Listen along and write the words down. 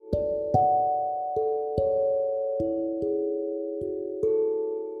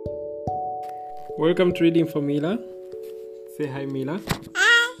Welcome to Reading for Mila. Say hi, Mila.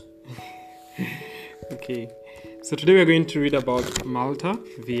 Hi. Okay, so today we're going to read about Marta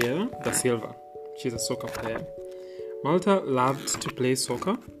Vieira Da Silva. She's a soccer player. Marta loved to play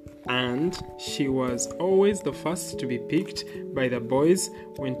soccer, and she was always the first to be picked by the boys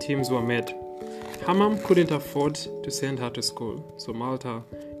when teams were made. Her mom couldn't afford to send her to school, so Marta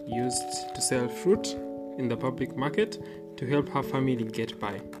used to sell fruit in the public market to help her family get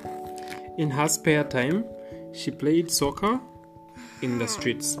by. In her spare time, she played soccer in the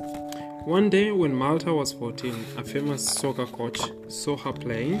streets. One day when Marta was 14, a famous soccer coach saw her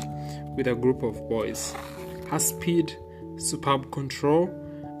playing with a group of boys. Her speed, superb control,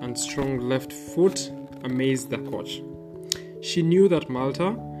 and strong left foot amazed the coach. She knew that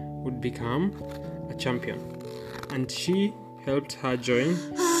Marta would become a champion, and she helped her join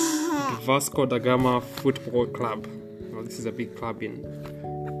the Vasco da Gama Football Club. Well, this is a big club in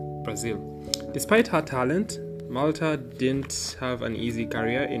Brazil. Despite her talent, Marta didn't have an easy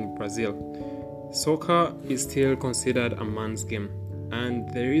career in Brazil. Soccer is still considered a man's game, and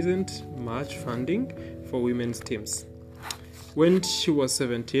there isn't much funding for women's teams. When she was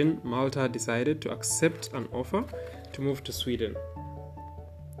 17, Marta decided to accept an offer to move to Sweden.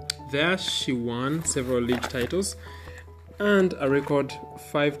 There she won several league titles and a record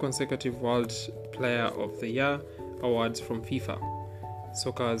 5 consecutive World Player of the Year awards from FIFA,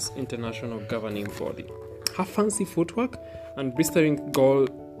 soccer's international governing body. Her fancy footwork and blistering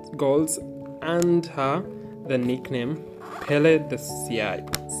goals earned her the nickname Pele the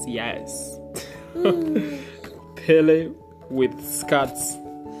Cias. Pele with skirts.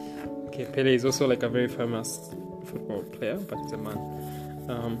 Okay, Pele is also like a very famous football player, but he's a man.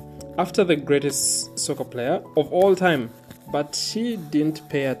 After the greatest soccer player of all time, but she didn't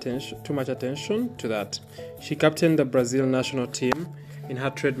pay too much attention to that. She captained the Brazil national team in her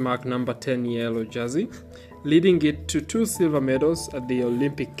trademark number 10 yellow jersey, leading it to 2 silver medals at the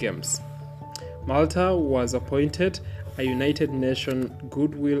Olympic Games. Marta was appointed a United Nations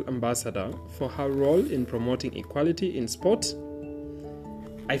Goodwill Ambassador for her role in promoting equality in sport.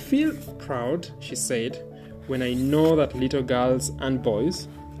 "I feel proud," she said, "when I know that little girls and boys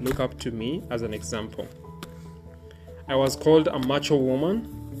look up to me as an example. I was called a macho woman.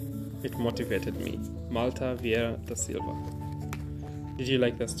 It motivated me." Marta Vieira Da Silva. Did you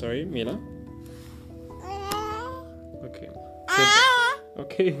like that story, Mila? Okay.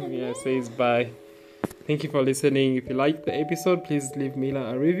 Okay, Mila says bye. Thank you for listening. If you liked the episode, please leave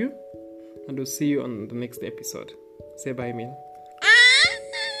Mila a review, and we'll see you on the next episode. Say bye, Mila.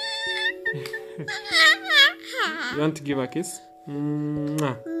 You want to give a kiss?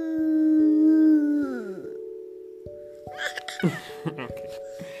 Mwah. Okay.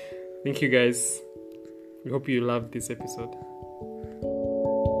 Thank you, guys. We hope you loved this episode.